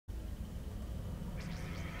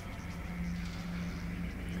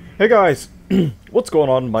Hey guys, what's going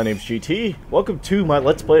on? My name's GT. Welcome to my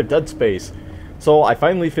Let's Play of Dead Space. So I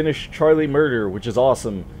finally finished Charlie Murder, which is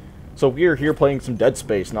awesome. So we are here playing some Dead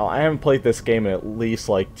Space. Now I haven't played this game in at least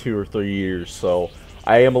like 2 or 3 years, so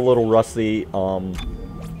I am a little rusty. We'll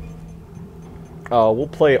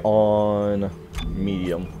play on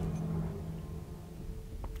medium.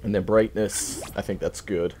 And then brightness, I think that's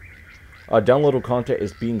good. Downloadable content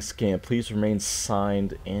is being scanned. Please remain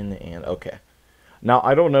signed in and okay. Now,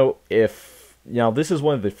 I don't know if... Now, this is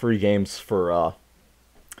one of the free games for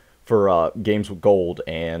games with gold,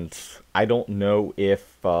 and I don't know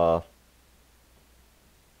if... I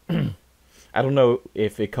don't know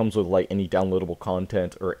if it comes with, like, any downloadable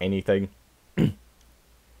content or anything.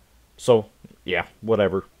 So, yeah,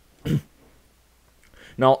 whatever.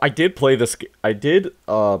 Now, I did play this... I did,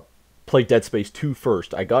 play Dead Space 2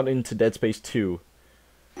 first. I got into Dead Space 2.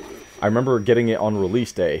 I remember getting it on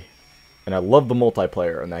release day. And I loved the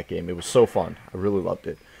multiplayer in that game. It was so fun. I really loved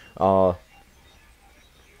it. Yeah,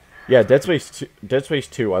 Dead Space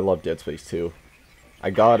 2. I love Dead Space 2.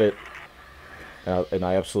 I got it. And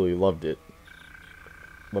I absolutely loved it.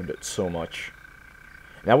 Loved it so much.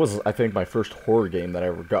 And that was, I think, my first horror game that I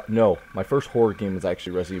ever got. No, my first horror game was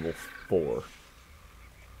actually Resident Evil 4.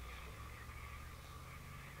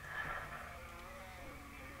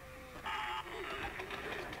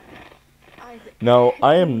 No,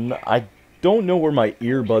 I don't know where my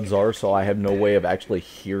earbuds are, so I have no way of actually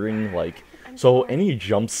hearing, like, so any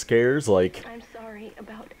jump scares, like,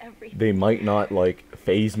 they might not, like,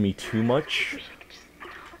 faze me too much.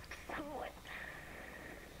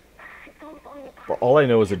 But all I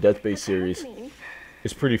know is the Dead Space series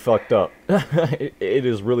is pretty fucked up. It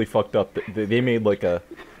is really fucked up. They made, like, an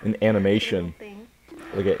animation,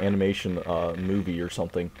 movie or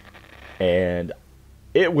something, and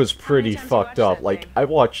it was pretty fucked up. Like, I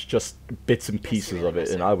watched just bits and pieces of it,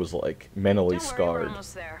 and I was, like, mentally scarred. We're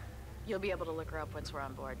almost there. You'll be able to look her up once we're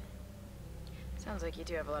on board. Sounds like you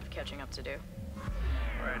do have a lot of catching up to do.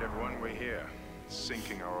 Alright, everyone, we're here.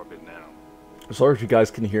 Sinking our orbit now. Sorry if you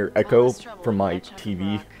guys can hear echo from my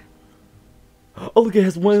TV. Oh, look, it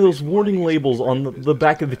has one of those warning labels on the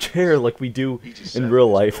back of the chair like we do in real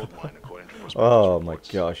life. Oh my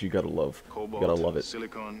gosh, you gotta love it.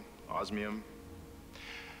 Silicon, osmium.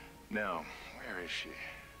 Now, where is she?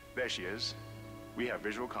 There she is. We have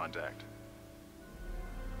visual contact.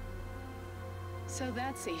 So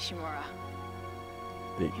that's Ishimura.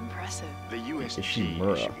 Impressive. The USG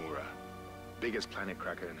Ishimura. Biggest planet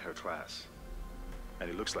cracker in her class. And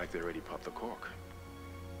it looks like they already popped the cork.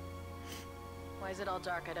 Why is it all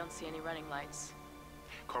dark? I don't see any running lights.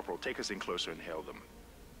 Corporal, take us in closer and hail them.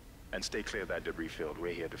 And stay clear of that debris field.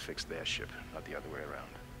 We're here to fix their ship, not the other way around.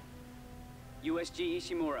 USG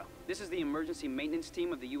Ishimura, this is the emergency maintenance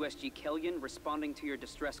team of the USG Kellion responding to your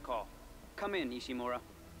distress call. Come in, Ishimura.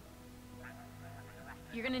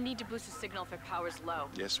 You're gonna need to boost the signal if our power's low.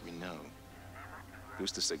 Yes, we know.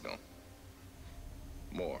 Boost the signal.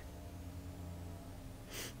 More.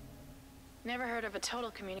 Never heard of a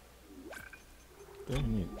total community. Do I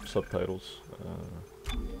need subtitles?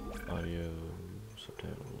 Audio,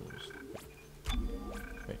 subtitles.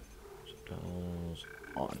 Wait, subtitles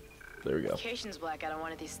on. There we go. Communications blackout on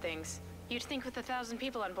one of these things. You'd think with 1,000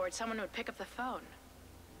 people on board, someone would pick up the phone.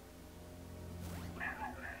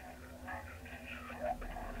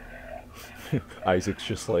 Isaac's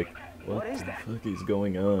just like, what the fuck is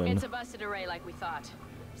going on? It's a busted array like we thought.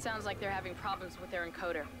 Sounds like they're having problems with their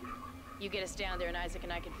encoder. You get us down there and Isaac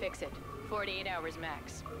and I can fix it. 48 hours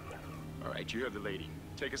max. Alright, you heard the lady.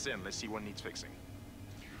 Take us in. Let's see what needs fixing.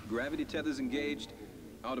 Gravity tethers engaged.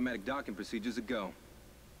 Automatic docking procedures a go.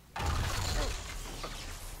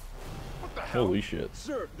 Holy shit.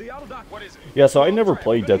 Sir, the auto dock. What is it? Yeah, so I never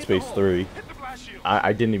played Dead Space 3.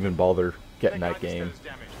 I didn't even bother getting that game.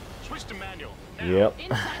 Switch to manual. Yep.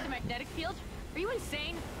 Inside the magnetic field? Are you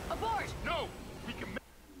insane? Abort! No! We can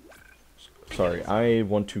Sorry, I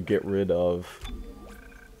want to get rid of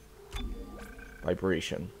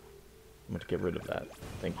vibration. I'm going to get rid of that.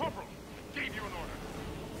 Thank you. Corporal, gave you an order.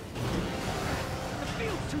 The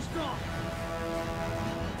field's too strong.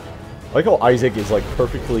 I like how Isaac is like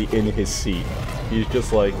perfectly in his seat. He's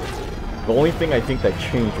just like, the only thing I think that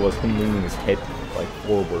changed was him leaning his head like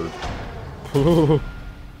forward.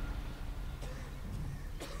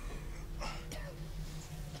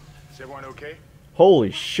 Is everyone okay?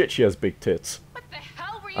 Holy shit, she has big tits. What the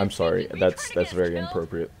hell were you I'm sorry, thinking? Were you trying to that's get very us killed?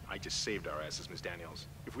 inappropriate. I just saved our asses, Miss Daniels.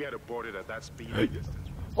 If we had aborted at that speed and distance.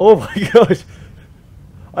 Oh my gosh,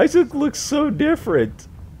 Isaac looks so different.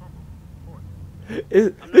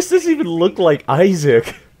 This doesn't even look like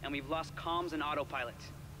Isaac. And we've lost comms and autopilot.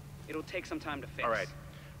 It'll take some time to fix. Alright.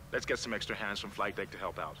 Let's get some extra hands from flight deck to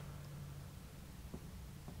help out.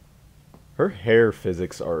 Her hair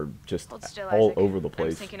physics are just Hold still, all Isaac. over the I'm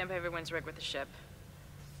place. syncing up everyone's rig with the ship.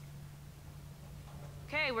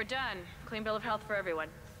 Okay, we're done. Clean bill of health for everyone.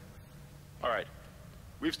 All right.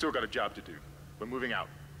 We've still got a job to do. We're moving out.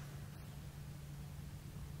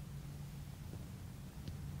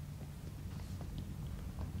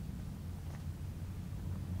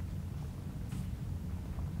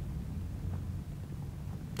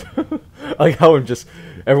 Like how I'm just,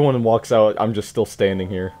 everyone walks out, I'm just still standing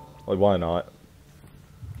here. Like, why not?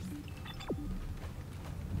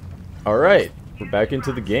 Alright, we're back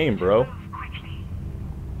into the game, bro.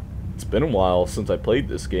 It's been a while since I played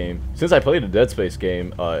this game. Since I played a Dead Space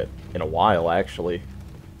game, in a while, actually.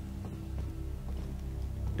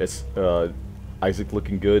 That's, Isaac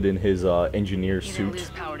looking good in his, engineer You didn't suit. lose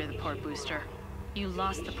power to the port booster. You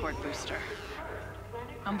lost the port booster.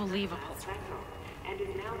 Unbelievable.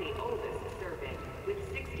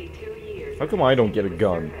 How come I don't get a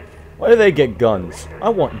gun? Why do they get guns? I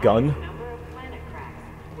want gun.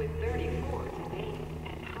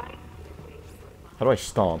 How do I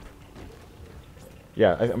stomp?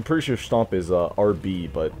 Yeah, I'm pretty sure stomp is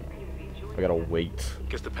RB, but I gotta wait.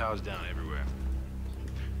 Guess the power's down everywhere.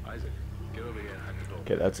 Isaac, get over here and hack the door.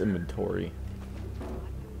 Okay, that's inventory.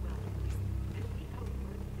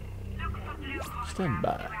 Stand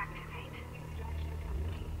by.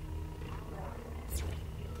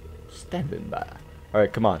 Standing by.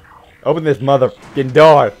 Alright, come on. Open this motherfucking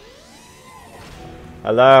door.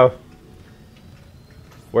 Hello?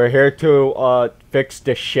 We're here to, fix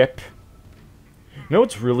the ship. You know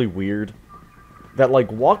what's really weird? That,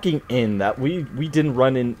 like, walking in, that we didn't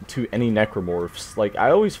run into any necromorphs. Like,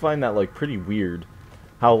 I always find that, like, pretty weird.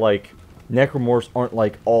 How, like, necromorphs aren't,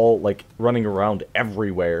 like, all, like, running around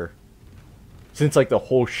everywhere. Since, like, the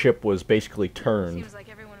whole ship was basically turned. Seems like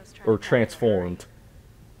everyone was trying Or to transformed.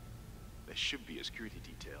 There should be a security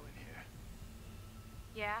detail in here.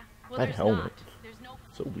 Yeah? Well, That there's helmet. not. There's no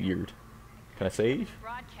So weird. Can I save?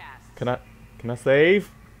 broadcast. Can I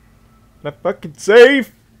save? Can I fucking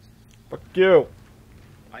save? Fuck you.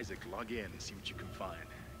 Isaac, log in and see what you can find.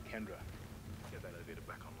 Kendra, get that elevator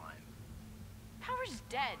back online. Power's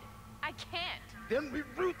dead. I can't. Then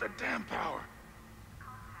reroute the damn power.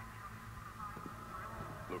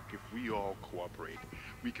 Look, if we all cooperate,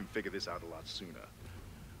 we can figure this out a lot sooner.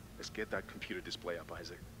 Let's get that computer display up,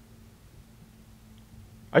 Isaac.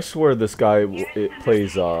 I swear this guy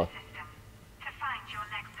plays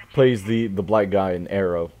plays the black guy in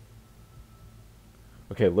Arrow.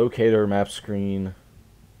 Okay, locator, map screen,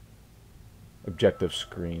 objective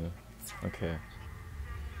screen. Okay.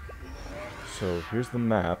 So here's the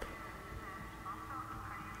map.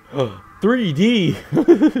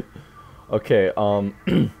 3D. Okay,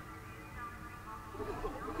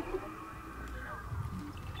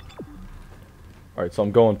 Alright, so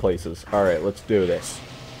I'm going places. Alright, let's do this.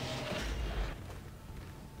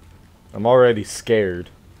 I'm already scared.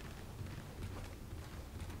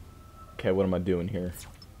 Okay, what am I doing here?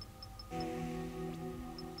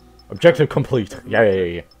 Objective complete.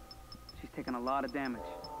 Yeah. She's taking a lot of damage.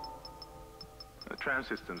 The tram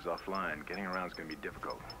system's offline. Getting around's gonna be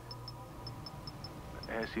difficult.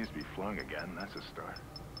 The air seems to be flowing again. That's a start.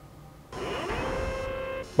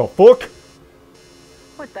 The fuck?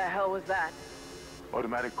 What the hell was that?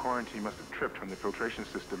 Automatic quarantine must have tripped when the filtration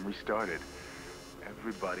system restarted.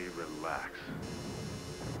 Everybody relax.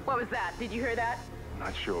 What was that? Did you hear that?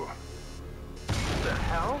 Not sure. The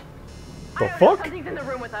hell? The fuck? Something's in the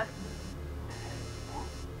room with us.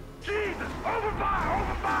 Jesus! Open fire!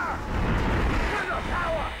 Open fire! Turn the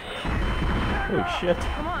power! Holy shit.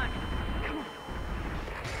 Come on.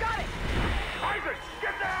 Got it. Isaac,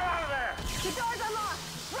 get the hell out of there! The door's unlocked.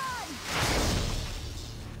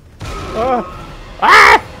 Run!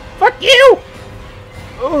 Ah! Fuck you!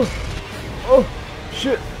 Oh,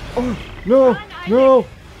 shit. Oh, no, no.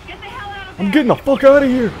 Get the hell out of I'm getting the fuck out of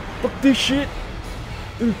here. Fuck this shit.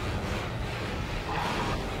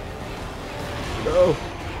 No.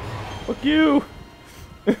 Fuck you.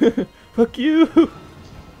 Fuck you.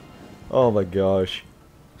 Oh my gosh.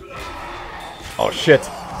 Oh shit.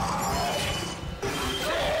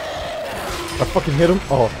 I fucking hit him.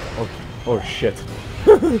 Oh shit.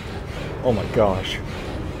 Oh my gosh.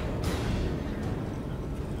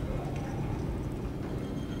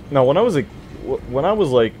 Now, when I was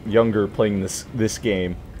like younger playing this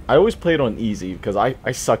game, I always played on easy because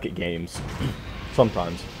I suck at games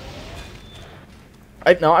sometimes.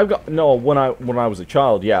 When I was a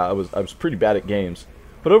child, yeah, I was pretty bad at games,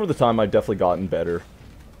 but over the time I've definitely gotten better.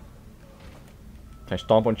 Can I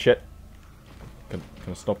stomp on shit? Can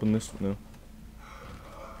I stomp on this? No.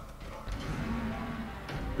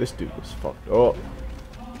 This dude was fucked up.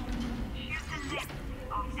 Shoot the lips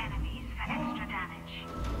of enemies for extra damage.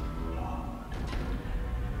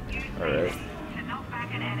 Use Alright. to knock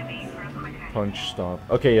back an enemy for a quicker. Punch, stomp.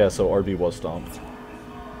 Okay, yeah, so RB was stomped.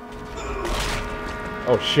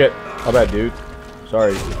 Oh shit. How bad, dude?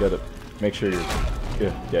 Sorry, you gotta make sure you're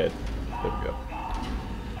dead. There we go.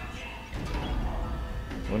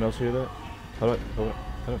 Anyone else hear that? How do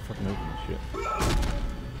I fucking open this shit?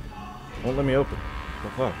 Won't let me open. What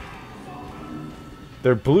the fuck?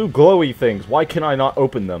 They're blue glowy things. Why can I not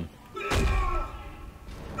open them?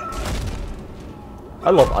 I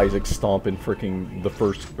love Isaac stomping freaking the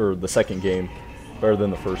first or the second game better than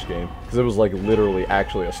the first game because it was like literally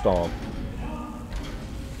actually a stomp.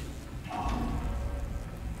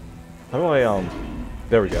 How do I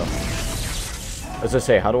there we go. As I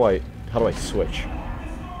say, how do I switch?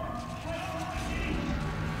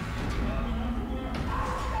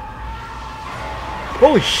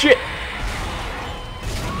 Holy shit!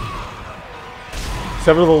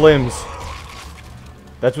 Sever the limbs.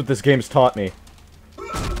 That's what this game's taught me.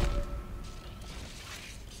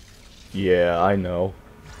 Yeah, I know.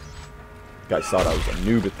 Guys thought I was a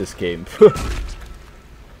noob at this game.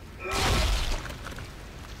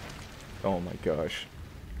 Oh my gosh.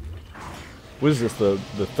 What is this, the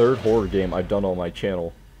third horror game I've done on my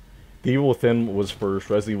channel? The Evil Within was first,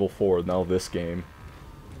 Resident Evil 4, now this game.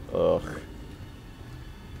 Ugh.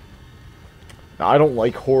 Now, I don't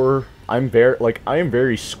like horror. I am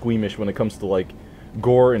very squeamish when it comes to like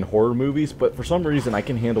gore in horror movies, but for some reason I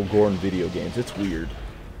can handle gore in video games. It's weird.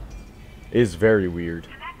 It is very weird.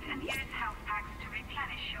 Select and use health packs to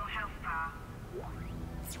replenish your health bar.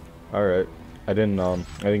 Alright. I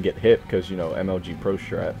didn't get hit because, you know, MLG Pro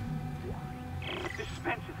Strat. This is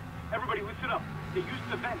Benson. Everybody listen up. They used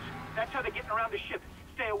the vents. That's how they're getting around the ship.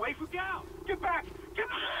 Stay away from down. Get back. Get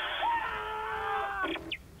back.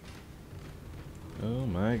 Oh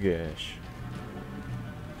my gosh.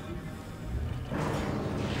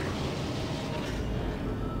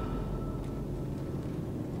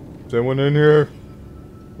 Is anyone in here?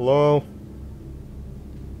 Hello?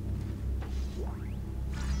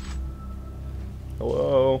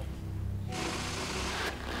 Hello?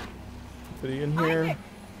 Anybody in here?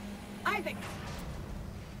 Isaac!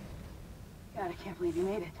 God, I can't believe you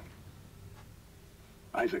made it.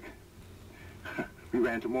 Isaac, we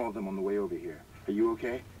ran into more of them on the way over here. Are you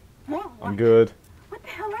okay? More I'm what? good. What the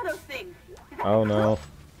hell are those things? I don't know.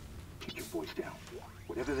 Keep your voice down.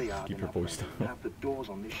 Whatever they are, Keep they're your not voice friendly. down. Have the doors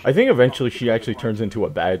on this I think ship. eventually she actually turns into a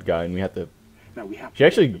bad guy and we have to... Now we have She to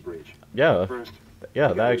actually... get to the bridge. Yeah. First, Yeah,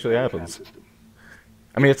 we that gotta actually repair the tram happens. system.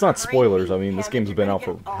 I mean, it's not spoilers. I mean, this game's been out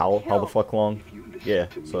for how the fuck long? If you listen Yeah,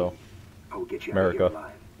 to me, so... I will get you out of here America.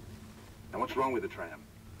 alive. Now what's wrong with the tram?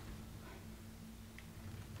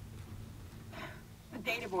 The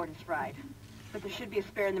data board is fried, but there should be a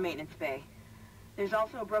spare in the maintenance bay. There's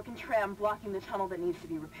also a broken tram blocking the tunnel that needs to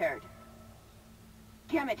be repaired.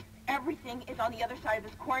 Damn it! Everything is on the other side of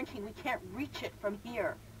this quarantine. We can't reach it from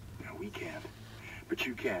here. No, we can't. But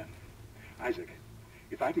you can. Isaac,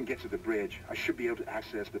 if I can get to the bridge, I should be able to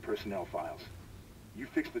access the personnel files. You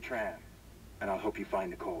fix the tram, and I'll help you find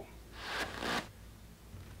Nicole.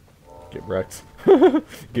 Get wrecked.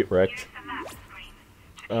 Get wrecked.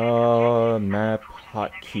 Map,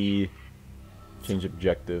 hotkey, change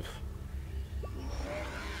objective.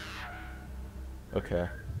 Okay.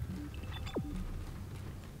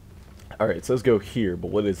 Alright, it says go here,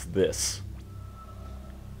 but what is this?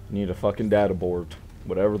 Need a fucking data board.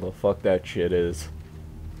 Whatever the fuck that shit is.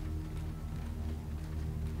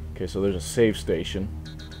 Okay, so there's a save station.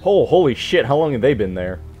 Oh, holy shit, how long have they been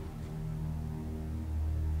there?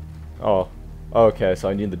 Oh. Okay, so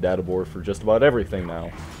I need the data board for just about everything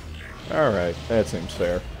now. Alright, that seems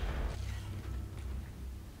fair.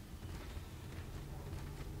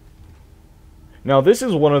 Now, this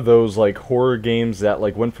is one of those, like, horror games that,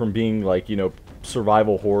 like, went from being, like, you know,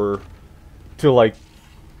 survival horror to, like...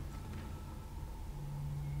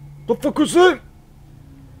 The fuck was that?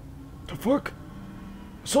 The fuck?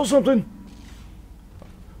 I saw something!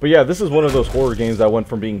 But yeah, this is one of those horror games that went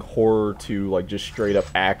from being horror to, like, just straight up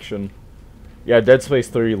action. Yeah, Dead Space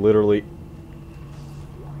 3 literally...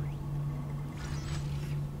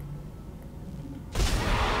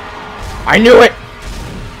 I knew it!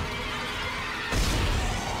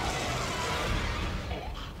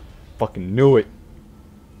 Fucking knew it.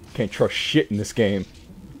 Can't trust shit in this game.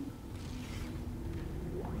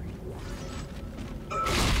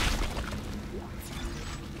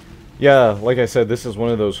 Yeah, like I said, this is one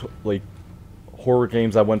of those, like, horror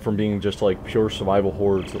games that went from being just, like, pure survival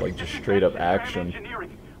horror to, like, just straight up action.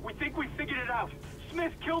 Engineering. We think we figured it out.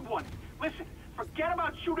 Smith killed one. Listen, for Forget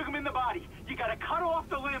about shooting him in the body. You gotta cut off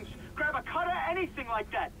the limbs. Grab a cutter, anything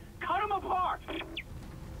like that. Cut him apart.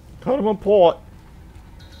 Cut him apart.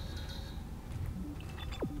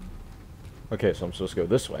 Okay, so I'm supposed to go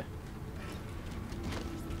this way.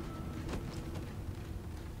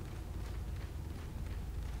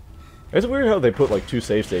 It's weird how they put like two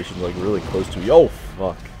save stations like really close to you. Oh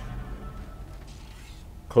fuck.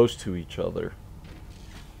 Close to each other.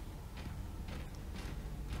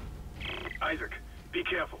 Isaac, be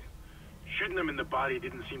careful. Shooting them in the body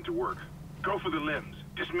didn't seem to work. Go for the limbs.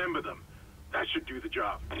 Dismember them. That should do the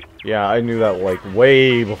job. Yeah, I knew that like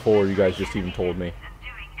way before you guys just even told me.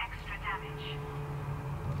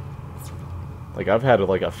 Like I've had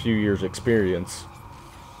like a few years experience.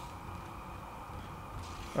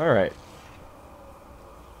 Alright.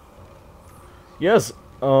 Yes,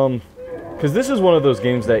 because this is one of those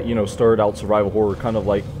games that, you know, started out survival horror, kind of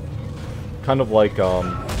like,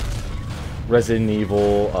 Resident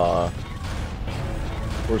Evil,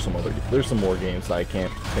 there's some more games that I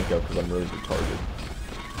can't think of because I'm really retarded.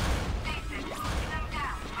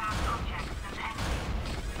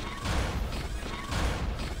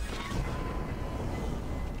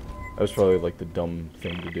 That was probably like the dumb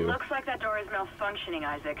thing to do. Looks like that door is malfunctioning,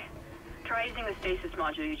 Isaac. Try using the stasis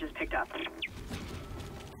module you just picked up.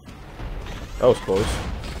 That was close.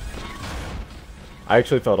 I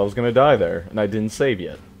actually thought I was gonna die there, and I didn't save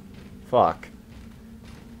yet. Fuck.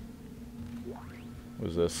 What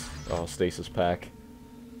was this? Oh, stasis pack.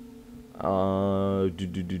 Where are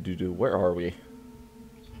we?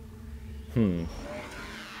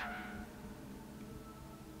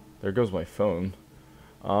 There goes my phone.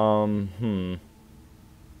 I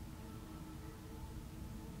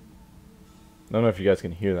don't know if you guys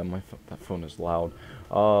can hear that. That phone is loud.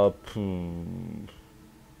 Okay,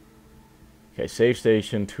 save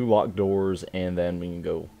station, 2 locked doors, and then we can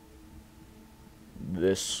go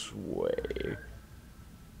this way.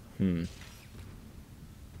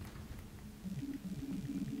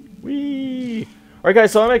 Whee! Alright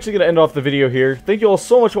guys, so I'm actually going to end off the video here. Thank you all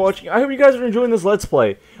so much for watching. I hope you guys are enjoying this Let's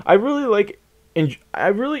Play. I really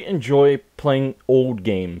enjoy playing old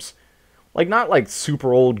games. Like, not like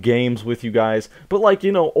super old games with you guys, but like,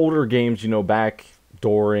 you know, older games, you know, back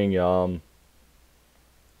during,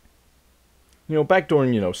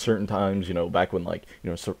 certain times, you know, back when, like, you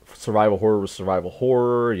know, survival horror was survival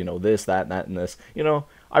horror, you know, this, that, and that, and this. You know,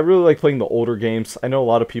 I really like playing the older games. I know a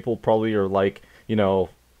lot of people probably are like, you know,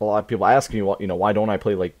 a lot of people ask me, you know, why don't I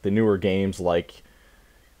play, like, the newer games, like,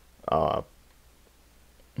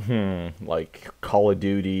 like Call of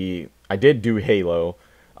Duty. I did do Halo.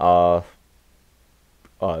 What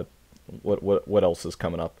else is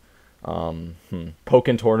coming up?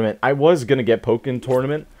 Pokken Tournament. I was gonna get Pokken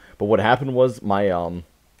Tournament, but what happened was my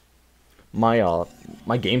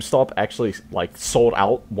GameStop actually like sold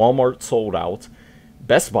out. Walmart sold out.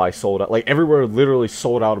 Best Buy sold out. Like everywhere literally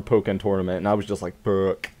sold out of Pokken Tournament, and I was just like,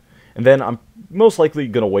 fuck. And then I'm most likely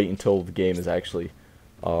gonna wait until the game is actually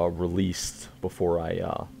released before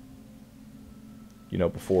I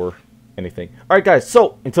before anything. Alright guys,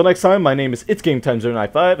 so until next time, my name is It's Game Time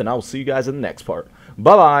 095, and I will see you guys in the next part.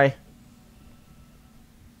 Bye bye.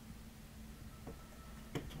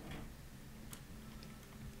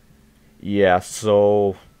 Yeah,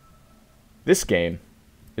 so this game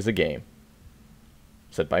is a game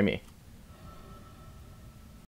said by me.